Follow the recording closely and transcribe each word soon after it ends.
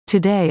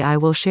Today I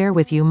will share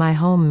with you my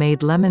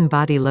homemade lemon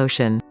body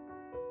lotion.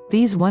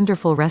 These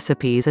wonderful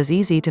recipes is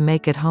easy to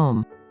make at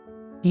home.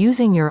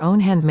 Using your own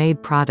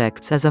handmade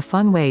products is a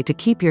fun way to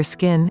keep your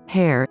skin,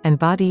 hair, and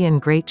body in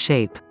great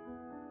shape.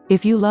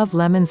 If you love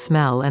lemon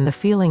smell and the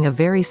feeling of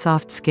very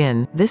soft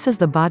skin, this is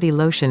the body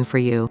lotion for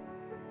you.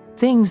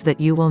 Things that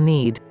you will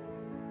need: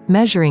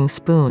 measuring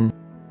spoon,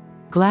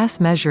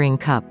 glass measuring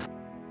cup,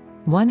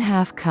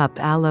 1/2 cup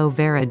aloe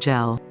vera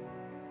gel,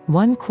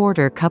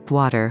 1/4 cup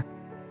water,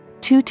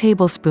 2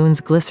 tablespoons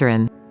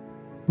glycerin,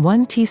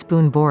 1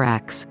 teaspoon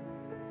borax,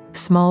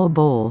 small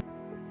bowl,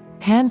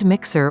 hand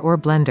mixer or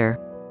blender,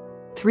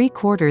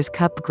 3/4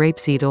 cup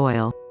grapeseed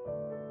oil,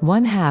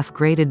 1/2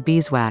 grated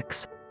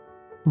beeswax,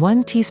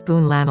 1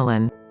 teaspoon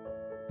lanolin,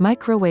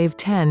 microwave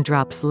 10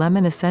 drops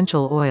lemon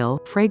essential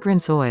oil,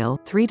 fragrance oil,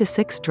 3 to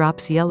 6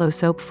 drops yellow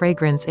soap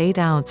fragrance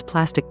 8-ounce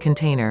plastic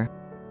container.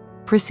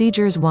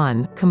 Procedures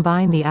 1.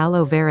 Combine the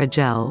aloe vera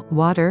gel,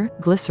 water,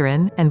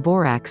 glycerin, and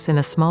borax in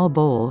a small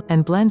bowl,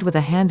 and blend with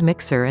a hand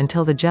mixer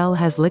until the gel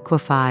has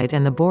liquefied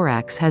and the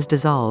borax has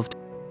dissolved.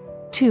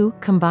 2.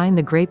 Combine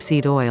the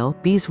grapeseed oil,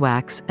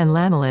 beeswax, and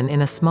lanolin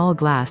in a small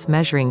glass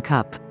measuring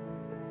cup.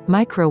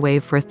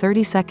 Microwave for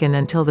 30 seconds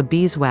until the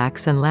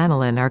beeswax and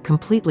lanolin are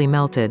completely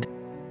melted.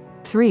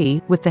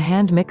 3. With the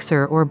hand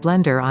mixer or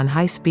blender on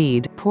high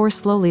speed, pour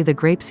slowly the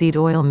grapeseed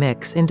oil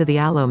mix into the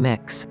aloe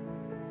mix.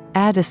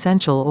 Add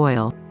essential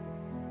oil.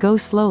 Go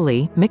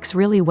slowly, mix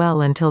really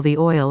well until the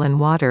oil and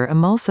water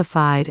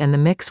emulsified and the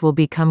mix will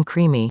become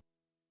creamy.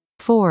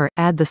 4.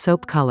 Add the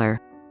soap color.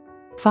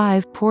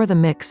 5. Pour the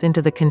mix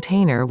into the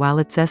container while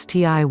it's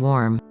still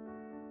warm.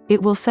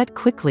 It will set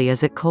quickly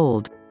as it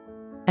cold.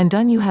 And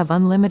done, you have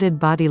unlimited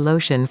body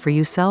lotion for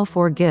yourself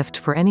or gift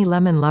for any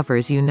lemon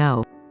lovers you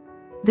know.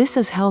 This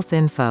is Health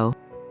Info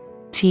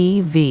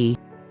TV.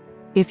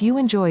 If you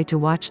enjoy to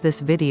watch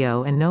this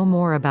video and know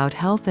more about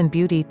health and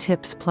beauty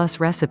tips plus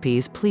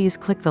recipes, please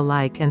click the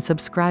like and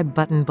subscribe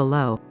button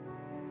below.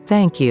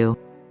 Thank you.